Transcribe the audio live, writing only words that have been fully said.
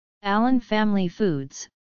Allen Family Foods,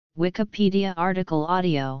 Wikipedia article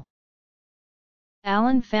audio.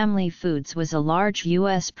 Allen Family Foods was a large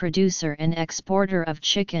U.S. producer and exporter of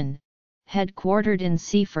chicken, headquartered in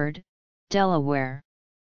Seaford, Delaware.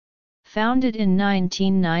 Founded in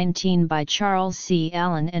 1919 by Charles C.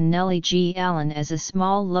 Allen and Nellie G. Allen as a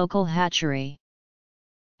small local hatchery.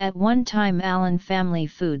 At one time Allen Family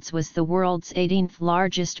Foods was the world's 18th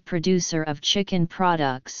largest producer of chicken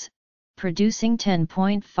products, producing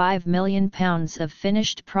 10.5 million pounds of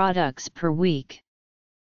finished products per week.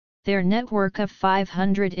 Their network of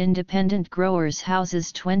 500 independent growers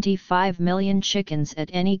houses 25 million chickens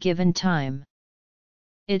at any given time.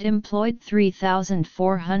 It employed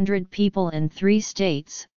 3,400 people in 3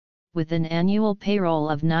 states, with an annual payroll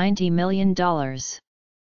of $90 million.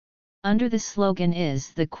 Under the slogan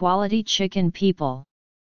 "Is the Quality Chicken People."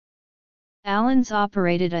 Allen's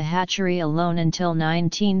operated a hatchery alone until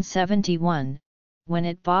 1971, when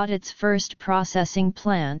it bought its first processing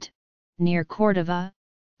plant, near Cordova,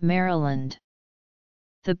 Maryland.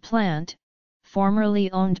 The plant,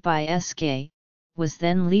 formerly owned by SK, was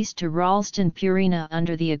then leased to Ralston Purina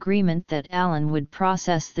under the agreement that Allen would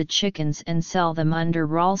process the chickens and sell them under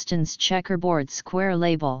Ralston's checkerboard square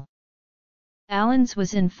label. Allen's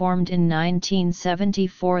was informed in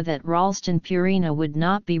 1974 that Ralston Purina would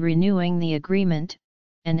not be renewing the agreement,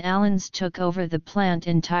 and Allen's took over the plant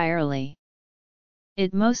entirely.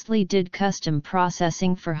 It mostly did custom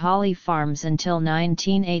processing for Holly Farms until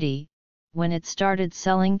 1980, when it started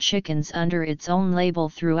selling chickens under its own label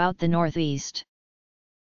throughout the Northeast.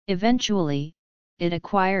 Eventually, it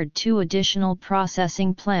acquired 2 additional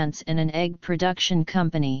processing plants and an egg production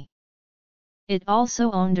company. It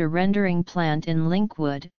also owned a rendering plant in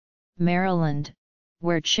Linkwood, Maryland,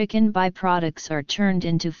 where chicken byproducts are turned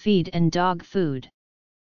into feed and dog food.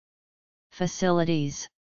 Facilities.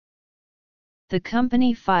 The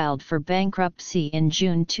company filed for bankruptcy in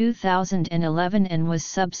June 2011 and was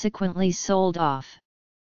subsequently sold off.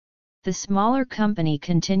 The smaller company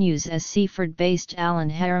continues as Seaford-based Allen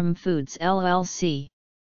Harem Foods LLC.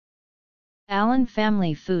 Allen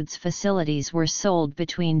Family Foods facilities were sold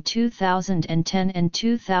between 2010 and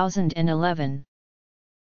 2011.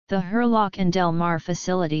 The Hurlock and Del Mar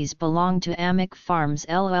facilities belong to Amick Farms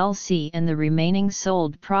LLC and the remaining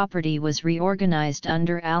sold property was reorganized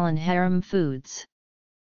under Allen Harem Foods.